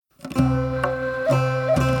Hi,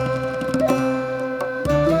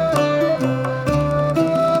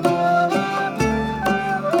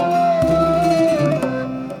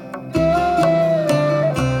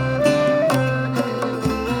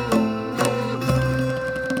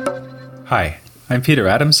 I'm Peter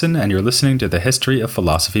Adamson, and you're listening to the History of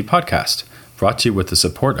Philosophy podcast, brought to you with the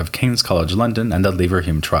support of King's College London and the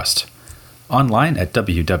Leverhulme Trust. Online at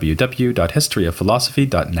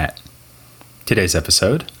www.historyofphilosophy.net. Today's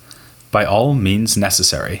episode, By All Means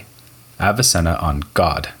Necessary, Avicenna on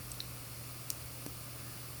God.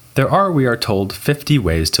 There are, we are told, 50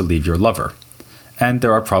 ways to leave your lover, and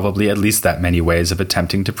there are probably at least that many ways of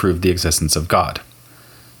attempting to prove the existence of God.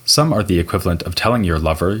 Some are the equivalent of telling your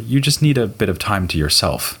lover you just need a bit of time to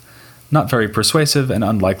yourself, not very persuasive and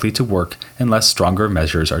unlikely to work unless stronger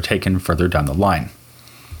measures are taken further down the line.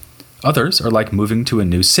 Others are like moving to a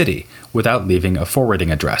new city without leaving a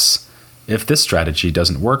forwarding address. If this strategy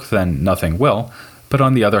doesn't work, then nothing will, but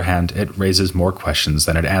on the other hand, it raises more questions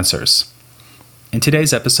than it answers. In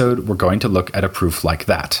today's episode, we're going to look at a proof like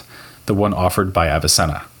that, the one offered by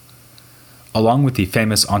Avicenna. Along with the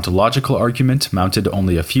famous ontological argument mounted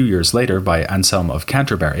only a few years later by Anselm of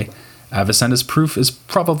Canterbury, Avicenna's proof is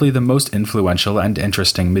probably the most influential and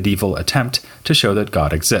interesting medieval attempt to show that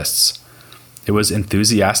God exists. It was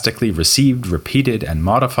enthusiastically received, repeated, and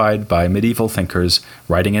modified by medieval thinkers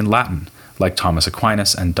writing in Latin, like Thomas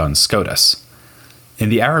Aquinas and Duns Scotus. In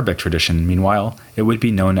the Arabic tradition, meanwhile, it would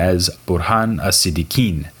be known as Burhan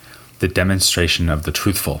as-Siddiqin, the demonstration of the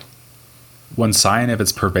truthful. One sign of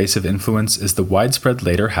its pervasive influence is the widespread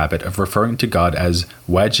later habit of referring to God as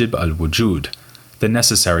Wajib al-Wujud, the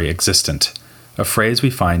necessary existent, a phrase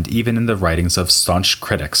we find even in the writings of staunch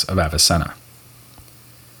critics of Avicenna.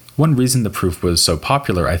 One reason the proof was so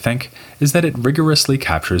popular, I think, is that it rigorously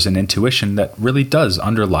captures an intuition that really does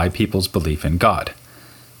underlie people's belief in God.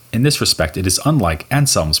 In this respect, it is unlike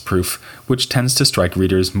Anselm's proof, which tends to strike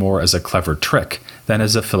readers more as a clever trick than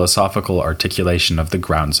as a philosophical articulation of the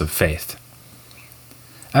grounds of faith.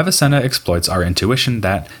 Avicenna exploits our intuition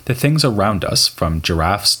that the things around us, from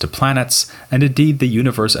giraffes to planets, and indeed the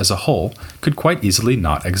universe as a whole, could quite easily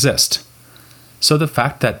not exist. So the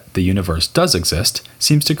fact that the universe does exist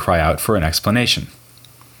seems to cry out for an explanation.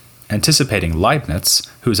 Anticipating Leibniz,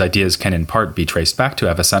 whose ideas can in part be traced back to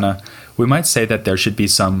Avicenna, we might say that there should be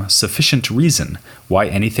some sufficient reason why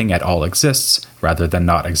anything at all exists rather than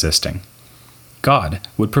not existing. God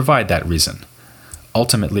would provide that reason.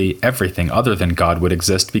 Ultimately, everything other than God would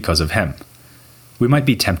exist because of him. We might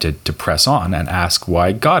be tempted to press on and ask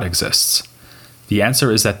why God exists. The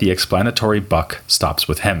answer is that the explanatory buck stops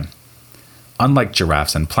with him. Unlike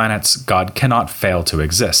giraffes and planets, God cannot fail to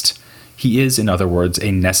exist. He is, in other words,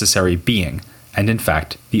 a necessary being, and in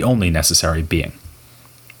fact, the only necessary being.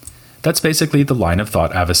 That's basically the line of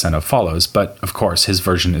thought Avicenna follows, but of course his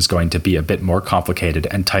version is going to be a bit more complicated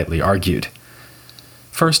and tightly argued.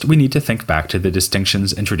 First, we need to think back to the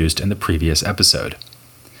distinctions introduced in the previous episode.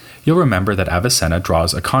 You'll remember that Avicenna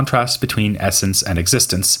draws a contrast between essence and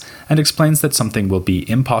existence and explains that something will be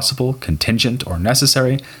impossible, contingent, or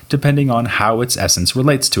necessary depending on how its essence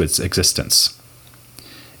relates to its existence.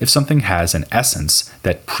 If something has an essence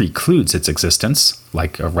that precludes its existence,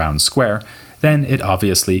 like a round square, then it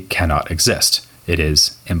obviously cannot exist. It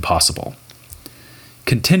is impossible.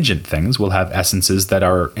 Contingent things will have essences that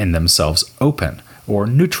are in themselves open, or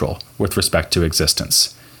neutral with respect to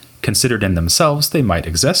existence. Considered in themselves, they might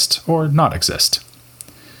exist or not exist.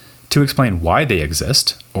 To explain why they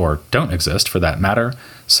exist, or don't exist for that matter,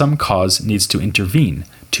 some cause needs to intervene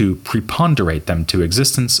to preponderate them to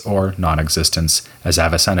existence or non-existence, as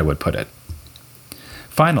Avicenna would put it.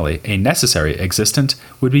 Finally, a necessary existent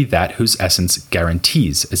would be that whose essence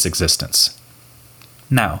guarantees its existence.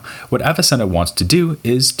 Now, what Avicenna wants to do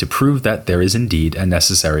is to prove that there is indeed a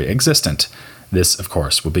necessary existent. This, of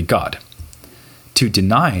course, will be God. To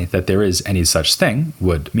deny that there is any such thing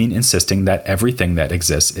would mean insisting that everything that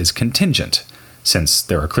exists is contingent, since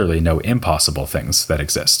there are clearly no impossible things that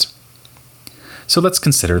exist. So let's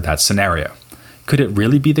consider that scenario. Could it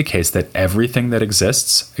really be the case that everything that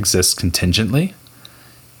exists contingently?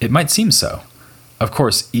 It might seem so. Of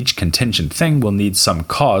course, each contingent thing will need some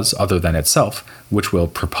cause other than itself, which will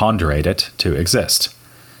preponderate it to exist.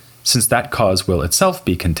 Since that cause will itself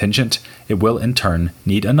be contingent, it will in turn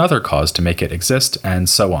need another cause to make it exist, and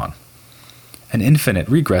so on. An infinite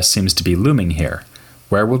regress seems to be looming here.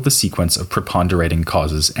 Where will the sequence of preponderating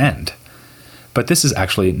causes end? But this is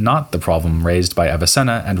actually not the problem raised by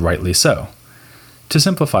Avicenna, and rightly so. To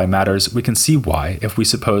simplify matters, we can see why if we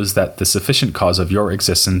suppose that the sufficient cause of your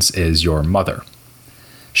existence is your mother.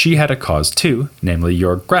 She had a cause too, namely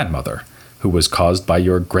your grandmother, who was caused by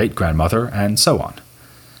your great-grandmother, and so on.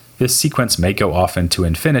 This sequence may go off into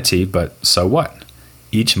infinity, but so what?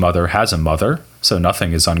 Each mother has a mother, so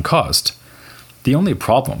nothing is uncaused. The only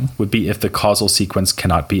problem would be if the causal sequence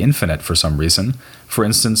cannot be infinite for some reason, for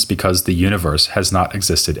instance because the universe has not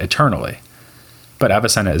existed eternally. But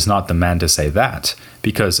Avicenna is not the man to say that,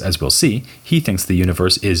 because, as we'll see, he thinks the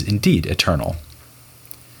universe is indeed eternal.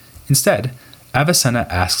 Instead, Avicenna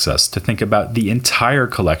asks us to think about the entire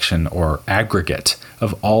collection or aggregate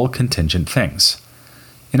of all contingent things.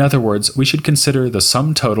 In other words, we should consider the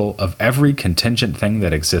sum total of every contingent thing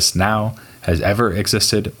that exists now, has ever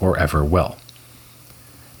existed, or ever will.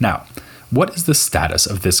 Now, what is the status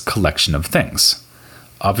of this collection of things?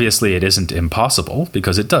 Obviously, it isn't impossible,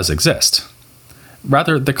 because it does exist.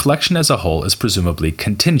 Rather, the collection as a whole is presumably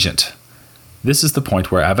contingent. This is the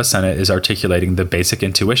point where Avicenna is articulating the basic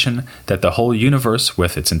intuition that the whole universe,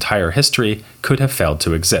 with its entire history, could have failed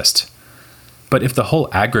to exist. But if the whole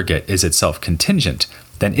aggregate is itself contingent,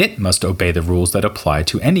 then it must obey the rules that apply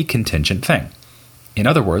to any contingent thing. In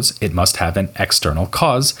other words, it must have an external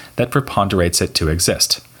cause that preponderates it to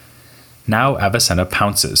exist. Now Avicenna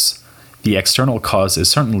pounces. The external cause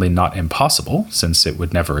is certainly not impossible, since it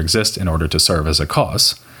would never exist in order to serve as a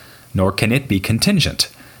cause, nor can it be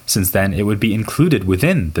contingent, since then it would be included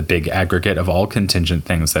within the big aggregate of all contingent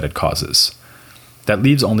things that it causes. That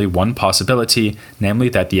leaves only one possibility, namely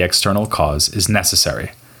that the external cause is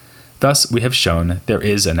necessary. Thus, we have shown there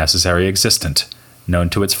is a necessary existent,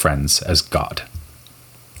 known to its friends as God.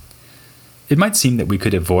 It might seem that we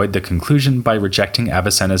could avoid the conclusion by rejecting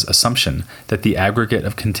Avicenna's assumption that the aggregate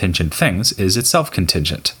of contingent things is itself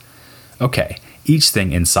contingent. Okay, each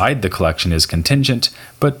thing inside the collection is contingent,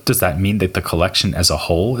 but does that mean that the collection as a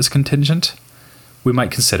whole is contingent? We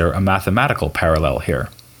might consider a mathematical parallel here.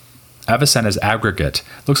 Avicenna's aggregate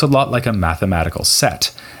looks a lot like a mathematical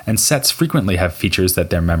set, and sets frequently have features that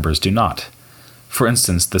their members do not. For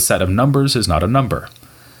instance, the set of numbers is not a number.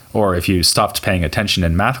 Or if you stopped paying attention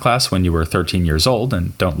in math class when you were 13 years old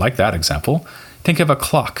and don't like that example, think of a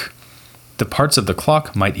clock. The parts of the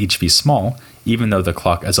clock might each be small, even though the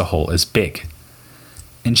clock as a whole is big.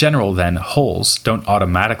 In general, then, wholes don't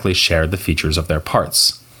automatically share the features of their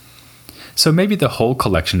parts. So maybe the whole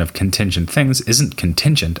collection of contingent things isn't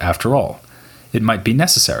contingent after all. It might be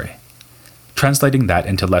necessary. Translating that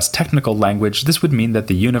into less technical language, this would mean that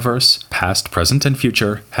the universe, past, present, and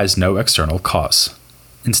future, has no external cause.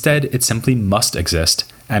 Instead, it simply must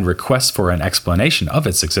exist, and requests for an explanation of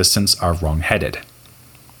its existence are wrong-headed.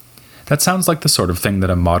 That sounds like the sort of thing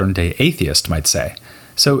that a modern-day atheist might say,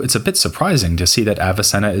 so it's a bit surprising to see that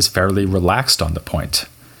Avicenna is fairly relaxed on the point.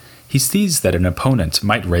 He sees that an opponent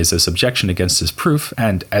might raise this objection against his proof,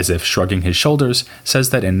 and, as if shrugging his shoulders,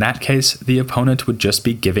 says that in that case, the opponent would just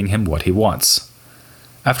be giving him what he wants.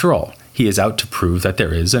 After all, he is out to prove that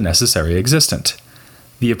there is a necessary existent.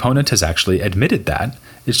 The opponent has actually admitted that.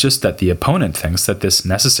 It's just that the opponent thinks that this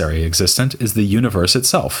necessary existent is the universe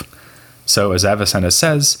itself. So, as Avicenna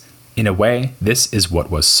says, in a way, this is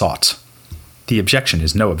what was sought. The objection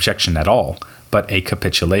is no objection at all, but a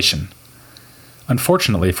capitulation.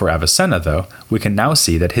 Unfortunately for Avicenna, though, we can now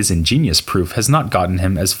see that his ingenious proof has not gotten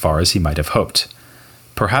him as far as he might have hoped.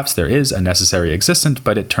 Perhaps there is a necessary existent,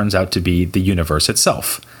 but it turns out to be the universe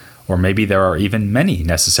itself. Or maybe there are even many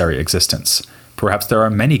necessary existents. Perhaps there are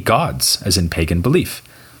many gods, as in pagan belief.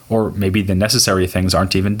 Or maybe the necessary things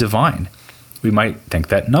aren't even divine. We might think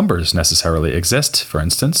that numbers necessarily exist, for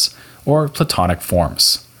instance, or Platonic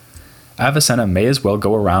forms. Avicenna may as well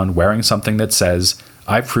go around wearing something that says,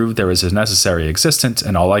 "I proved there is a necessary existent,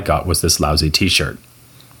 and all I got was this lousy t-shirt."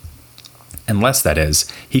 Unless, that is,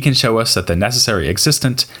 he can show us that the necessary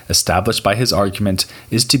existent, established by his argument,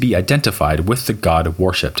 is to be identified with the God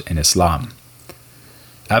worshipped in Islam.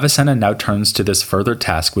 Avicenna now turns to this further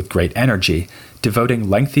task with great energy, devoting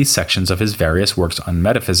lengthy sections of his various works on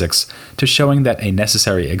metaphysics to showing that a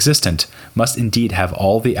necessary existent must indeed have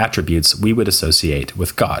all the attributes we would associate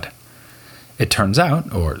with God. It turns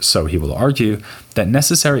out, or so he will argue, that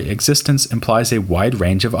necessary existence implies a wide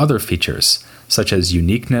range of other features, such as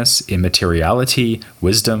uniqueness, immateriality,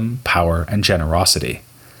 wisdom, power, and generosity.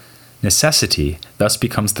 Necessity thus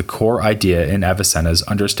becomes the core idea in Avicenna's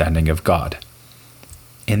understanding of God.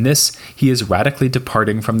 In this, he is radically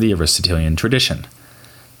departing from the Aristotelian tradition.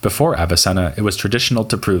 Before Avicenna, it was traditional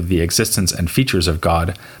to prove the existence and features of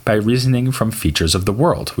God by reasoning from features of the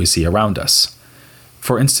world we see around us.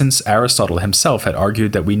 For instance, Aristotle himself had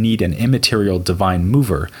argued that we need an immaterial divine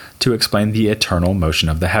mover to explain the eternal motion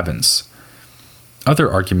of the heavens.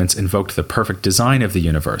 Other arguments invoked the perfect design of the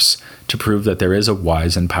universe to prove that there is a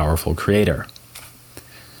wise and powerful creator.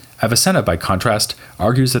 Avicenna, by contrast,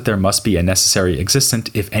 argues that there must be a necessary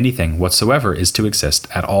existent if anything whatsoever is to exist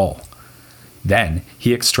at all. Then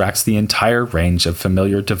he extracts the entire range of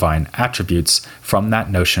familiar divine attributes from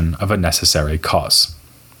that notion of a necessary cause.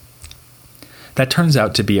 That turns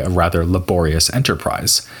out to be a rather laborious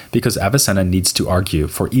enterprise, because Avicenna needs to argue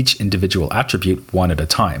for each individual attribute one at a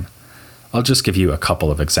time. I'll just give you a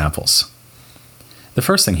couple of examples. The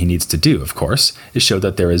first thing he needs to do, of course, is show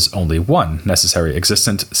that there is only one necessary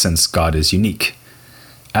existent, since God is unique.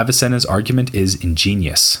 Avicenna's argument is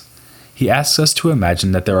ingenious. He asks us to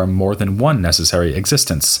imagine that there are more than one necessary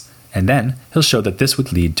existence, and then he'll show that this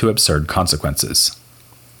would lead to absurd consequences.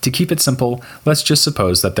 To keep it simple, let's just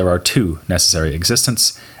suppose that there are two necessary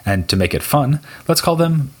existents, and to make it fun, let's call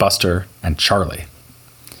them Buster and Charlie.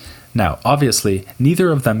 Now, obviously,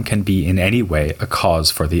 neither of them can be in any way a cause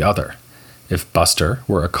for the other. If Buster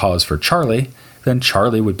were a cause for Charlie, then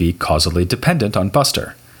Charlie would be causally dependent on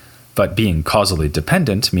Buster. But being causally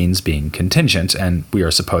dependent means being contingent, and we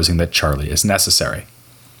are supposing that Charlie is necessary.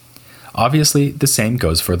 Obviously, the same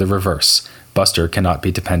goes for the reverse. Buster cannot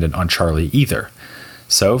be dependent on Charlie either.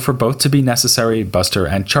 So, for both to be necessary, Buster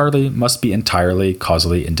and Charlie must be entirely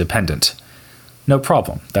causally independent. No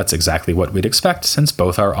problem, that's exactly what we'd expect, since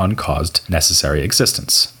both are uncaused necessary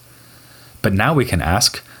existents. But now we can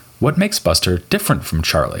ask, what makes Buster different from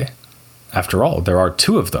Charlie? After all, there are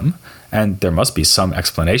two of them, and there must be some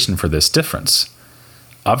explanation for this difference.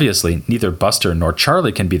 Obviously, neither Buster nor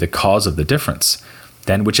Charlie can be the cause of the difference.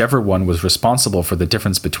 Then whichever one was responsible for the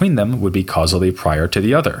difference between them would be causally prior to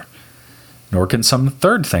the other. Nor can some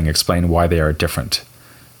third thing explain why they are different.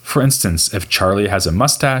 For instance, if Charlie has a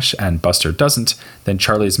mustache and Buster doesn't, then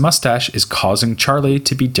Charlie's mustache is causing Charlie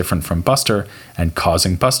to be different from Buster and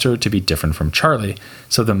causing Buster to be different from Charlie,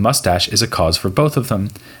 so the mustache is a cause for both of them,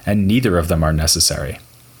 and neither of them are necessary.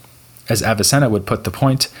 As Avicenna would put the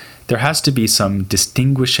point, there has to be some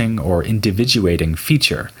distinguishing or individuating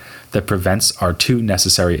feature that prevents our two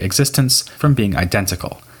necessary existents from being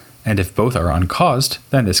identical, and if both are uncaused,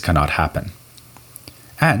 then this cannot happen.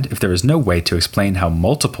 And if there is no way to explain how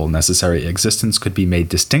multiple necessary existents could be made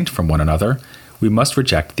distinct from one another, we must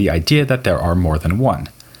reject the idea that there are more than one.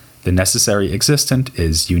 The necessary existent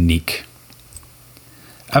is unique.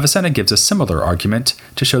 Avicenna gives a similar argument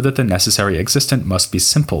to show that the necessary existent must be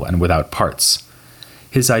simple and without parts.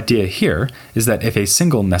 His idea here is that if a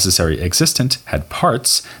single necessary existent had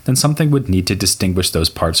parts, then something would need to distinguish those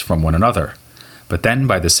parts from one another. But then,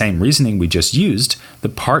 by the same reasoning we just used, the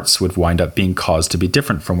parts would wind up being caused to be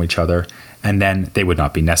different from each other, and then they would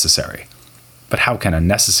not be necessary. But how can a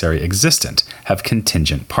necessary existent have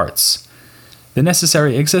contingent parts? The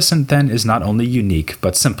necessary existent, then, is not only unique,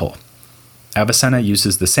 but simple. Avicenna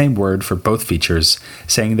uses the same word for both features,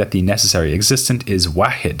 saying that the necessary existent is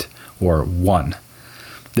wahid, or one.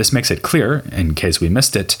 This makes it clear, in case we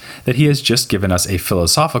missed it, that he has just given us a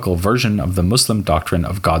philosophical version of the Muslim doctrine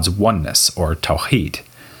of God's oneness, or tawhid,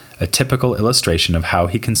 a typical illustration of how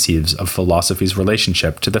he conceives of philosophy's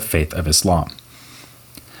relationship to the faith of Islam.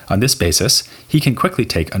 On this basis, he can quickly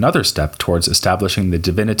take another step towards establishing the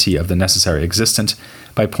divinity of the necessary existent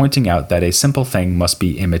by pointing out that a simple thing must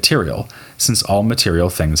be immaterial, since all material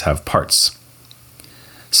things have parts.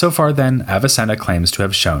 So far, then, Avicenna claims to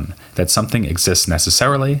have shown that something exists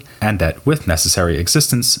necessarily, and that with necessary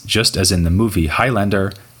existence, just as in the movie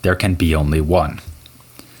Highlander, there can be only one.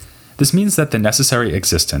 This means that the necessary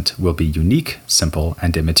existent will be unique, simple,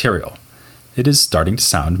 and immaterial. It is starting to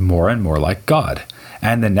sound more and more like God,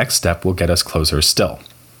 and the next step will get us closer still.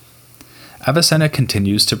 Avicenna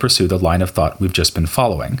continues to pursue the line of thought we've just been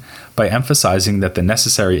following, by emphasizing that the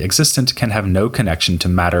necessary existent can have no connection to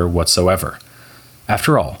matter whatsoever.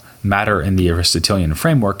 After all, matter in the Aristotelian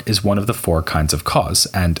framework is one of the four kinds of cause,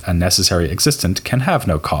 and a necessary existent can have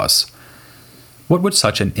no cause. What would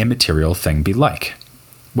such an immaterial thing be like?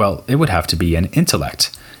 Well, it would have to be an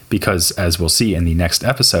intellect, because, as we'll see in the next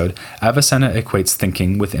episode, Avicenna equates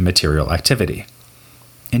thinking with immaterial activity.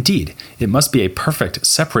 Indeed, it must be a perfect,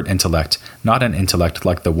 separate intellect, not an intellect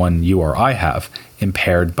like the one you or I have,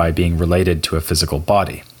 impaired by being related to a physical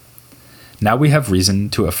body. Now we have reason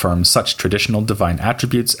to affirm such traditional divine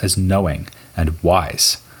attributes as knowing and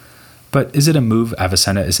wise. But is it a move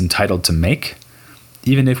Avicenna is entitled to make?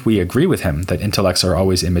 Even if we agree with him that intellects are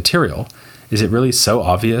always immaterial, is it really so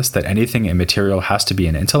obvious that anything immaterial has to be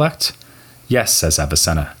an intellect? Yes, says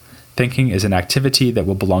Avicenna. Thinking is an activity that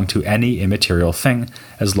will belong to any immaterial thing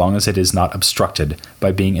as long as it is not obstructed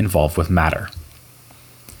by being involved with matter.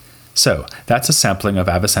 So, that's a sampling of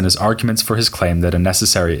Avicenna's arguments for his claim that a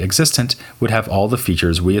necessary existent would have all the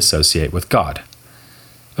features we associate with God.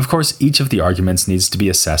 Of course, each of the arguments needs to be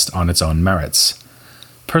assessed on its own merits.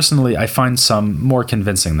 Personally, I find some more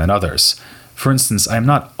convincing than others. For instance, I am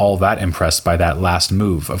not all that impressed by that last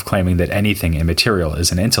move of claiming that anything immaterial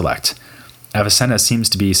is an intellect. Avicenna seems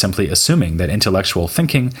to be simply assuming that intellectual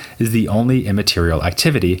thinking is the only immaterial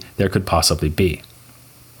activity there could possibly be.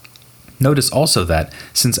 Notice also that,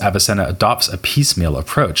 since Avicenna adopts a piecemeal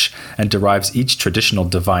approach and derives each traditional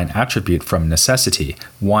divine attribute from necessity,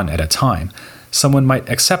 one at a time, someone might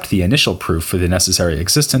accept the initial proof for the necessary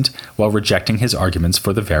existent while rejecting his arguments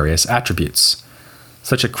for the various attributes.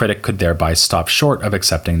 Such a critic could thereby stop short of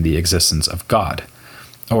accepting the existence of God.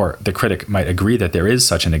 Or the critic might agree that there is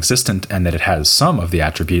such an existent and that it has some of the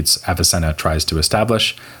attributes Avicenna tries to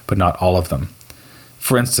establish, but not all of them.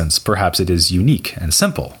 For instance, perhaps it is unique and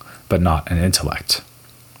simple, but not an intellect.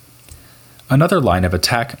 Another line of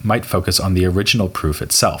attack might focus on the original proof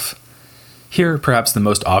itself. Here, perhaps the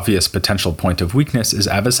most obvious potential point of weakness is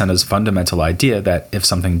Avicenna's fundamental idea that if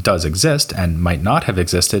something does exist and might not have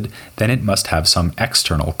existed, then it must have some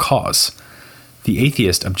external cause. The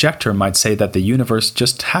atheist objector might say that the universe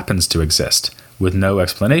just happens to exist, with no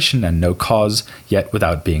explanation and no cause, yet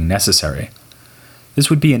without being necessary. This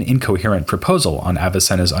would be an incoherent proposal on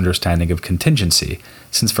Avicenna's understanding of contingency,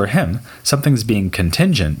 since for him, something's being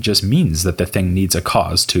contingent just means that the thing needs a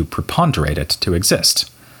cause to preponderate it to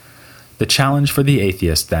exist. The challenge for the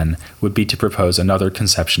atheist, then, would be to propose another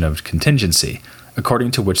conception of contingency,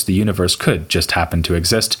 according to which the universe could just happen to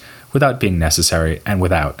exist without being necessary and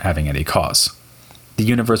without having any cause. The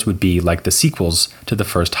universe would be like the sequels to the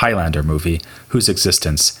first Highlander movie, whose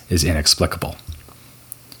existence is inexplicable.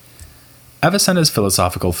 Avicenna's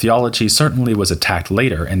philosophical theology certainly was attacked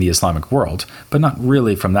later in the Islamic world, but not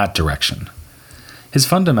really from that direction. His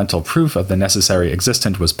fundamental proof of the necessary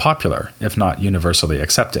existent was popular, if not universally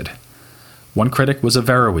accepted. One critic was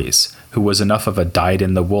Averroes, who was enough of a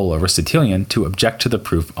dyed-in-the-wool Aristotelian to object to the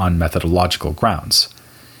proof on methodological grounds.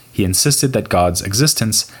 He insisted that God's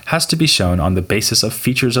existence has to be shown on the basis of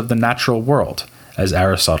features of the natural world, as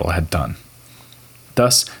Aristotle had done.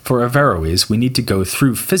 Thus, for Averroes, we need to go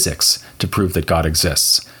through physics to prove that God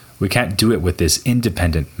exists. We can't do it with this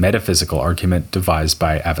independent metaphysical argument devised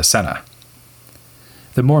by Avicenna.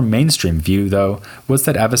 The more mainstream view, though, was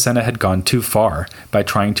that Avicenna had gone too far by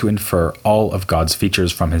trying to infer all of God's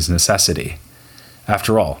features from his necessity.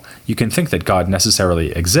 After all, you can think that God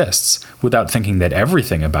necessarily exists without thinking that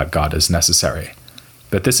everything about God is necessary.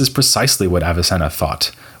 But this is precisely what Avicenna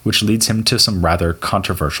thought, which leads him to some rather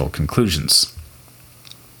controversial conclusions.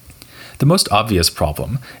 The most obvious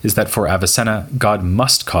problem is that for Avicenna, God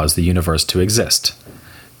must cause the universe to exist.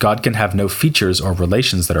 God can have no features or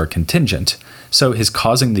relations that are contingent, so his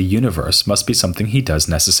causing the universe must be something he does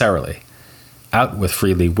necessarily. Out with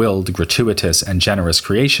freely willed, gratuitous, and generous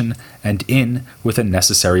creation, and in with a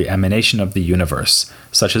necessary emanation of the universe,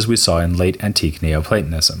 such as we saw in late antique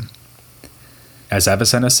Neoplatonism. As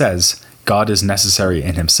Avicenna says, God is necessary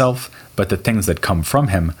in himself, but the things that come from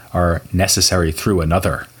him are necessary through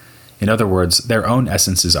another. In other words, their own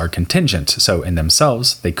essences are contingent, so in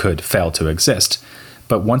themselves they could fail to exist.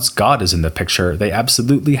 But once God is in the picture, they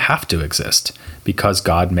absolutely have to exist, because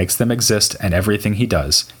God makes them exist and everything he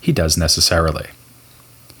does necessarily.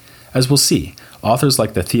 As we'll see, authors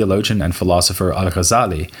like the theologian and philosopher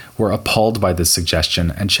Al-Ghazali were appalled by this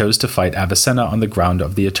suggestion and chose to fight Avicenna on the ground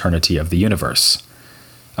of the eternity of the universe.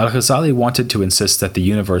 Al-Ghazali wanted to insist that the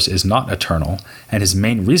universe is not eternal, and his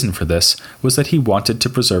main reason for this was that he wanted to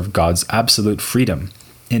preserve God's absolute freedom,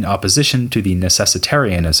 in opposition to the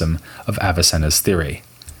necessitarianism of Avicenna's theory.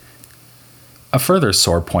 A further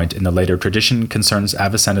sore point in the later tradition concerns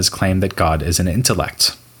Avicenna's claim that God is an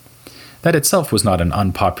intellect. That itself was not an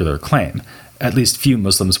unpopular claim. At least few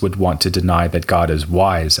Muslims would want to deny that God is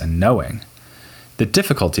wise and knowing. The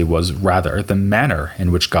difficulty was, rather, the manner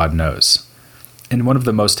in which God knows. In one of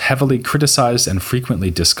the most heavily criticized and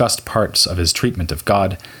frequently discussed parts of his treatment of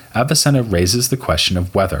God, Avicenna raises the question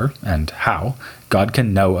of whether, and how, God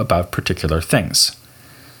can know about particular things.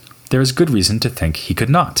 There is good reason to think he could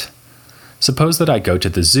not. Suppose that I go to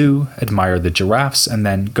the zoo, admire the giraffes, and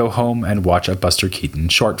then go home and watch a Buster Keaton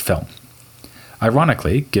short film.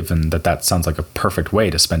 Ironically, given that that sounds like a perfect way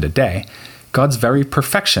to spend a day, God's very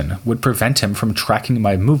perfection would prevent him from tracking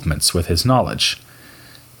my movements with his knowledge.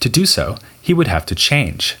 To do so, he would have to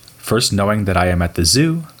change, first knowing that I am at the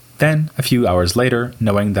zoo, then, a few hours later,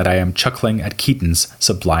 knowing that I am chuckling at Keaton's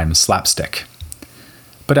sublime slapstick.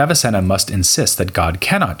 But Avicenna must insist that God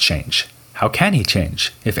cannot change. How can he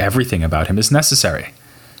change, if everything about him is necessary?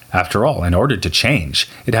 After all, in order to change,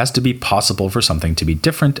 it has to be possible for something to be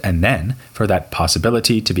different and then for that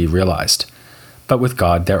possibility to be realized. But with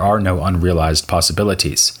God, there are no unrealized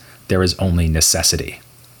possibilities. There is only necessity.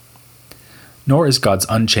 Nor is God's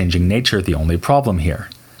unchanging nature the only problem here.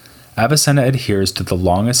 Avicenna adheres to the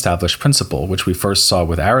long-established principle, which we first saw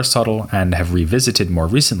with Aristotle and have revisited more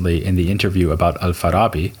recently in the interview about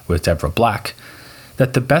Al-Farabi with Deborah Black,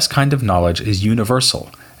 that the best kind of knowledge is universal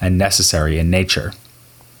and necessary in nature.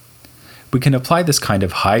 We can apply this kind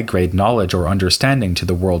of high-grade knowledge or understanding to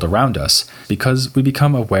the world around us because we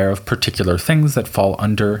become aware of particular things that fall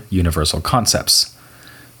under universal concepts.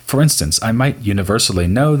 For instance, I might universally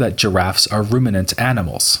know that giraffes are ruminant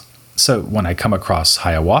animals. So when I come across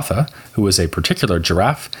Hiawatha, who is a particular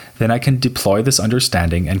giraffe, then I can deploy this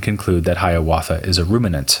understanding and conclude that Hiawatha is a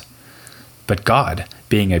ruminant. But God,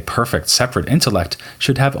 being a perfect separate intellect,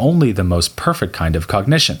 should have only the most perfect kind of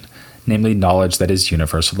cognition, namely knowledge that is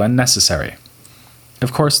universal and necessary.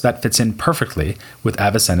 Of course, that fits in perfectly with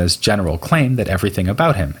Avicenna's general claim that everything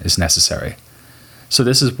about him is necessary. So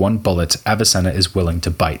this is one bullet Avicenna is willing to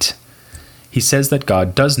bite. He says that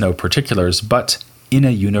God does know particulars, but in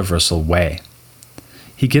a universal way.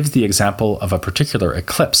 He gives the example of a particular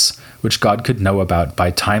eclipse, which God could know about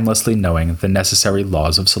by timelessly knowing the necessary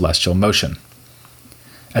laws of celestial motion.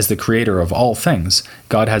 As the creator of all things,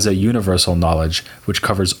 God has a universal knowledge which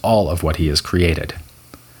covers all of what he has created.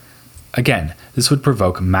 Again, this would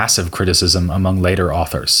provoke massive criticism among later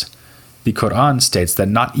authors. The Quran states that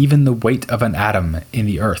not even the weight of an atom in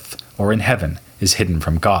the earth or in heaven is hidden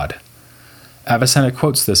from God. Avicenna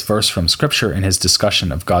quotes this verse from Scripture in his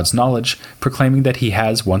discussion of God's knowledge, proclaiming that he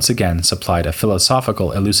has once again supplied a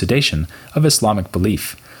philosophical elucidation of Islamic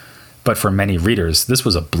belief. But for many readers, this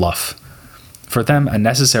was a bluff. For them, a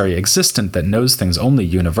necessary existent that knows things only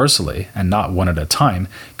universally, and not one at a time,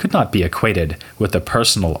 could not be equated with the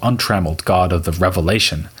personal, untrammeled God of the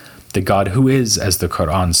Revelation, the God who is, as the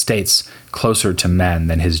Quran states, closer to man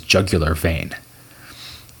than his jugular vein.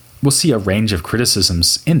 We'll see a range of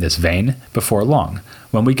criticisms in this vein before long,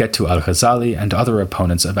 when we get to Al-Ghazali and other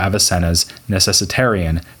opponents of Avicenna's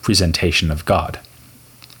necessitarian presentation of God.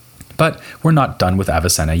 But we're not done with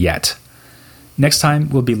Avicenna yet. Next time,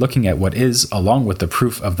 we'll be looking at what is, along with the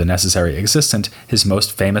proof of the necessary existent, his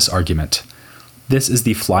most famous argument. This is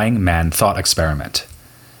the flying man thought experiment.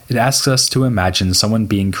 It asks us to imagine someone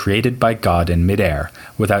being created by God in midair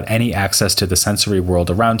without any access to the sensory world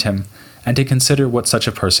around him, and to consider what such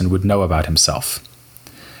a person would know about himself.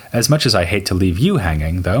 As much as I hate to leave you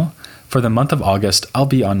hanging, though, for the month of August I'll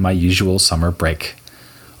be on my usual summer break.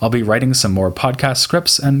 I'll be writing some more podcast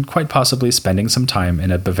scripts and quite possibly spending some time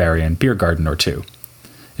in a Bavarian beer garden or two.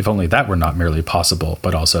 If only that were not merely possible,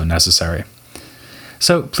 but also necessary.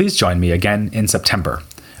 So please join me again in September,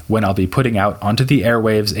 when I'll be putting out onto the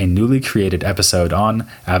airwaves a newly created episode on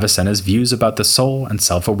Avicenna's views about the soul and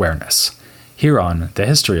self-awareness, here on The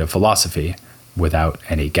History of Philosophy, without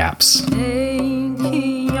any gaps.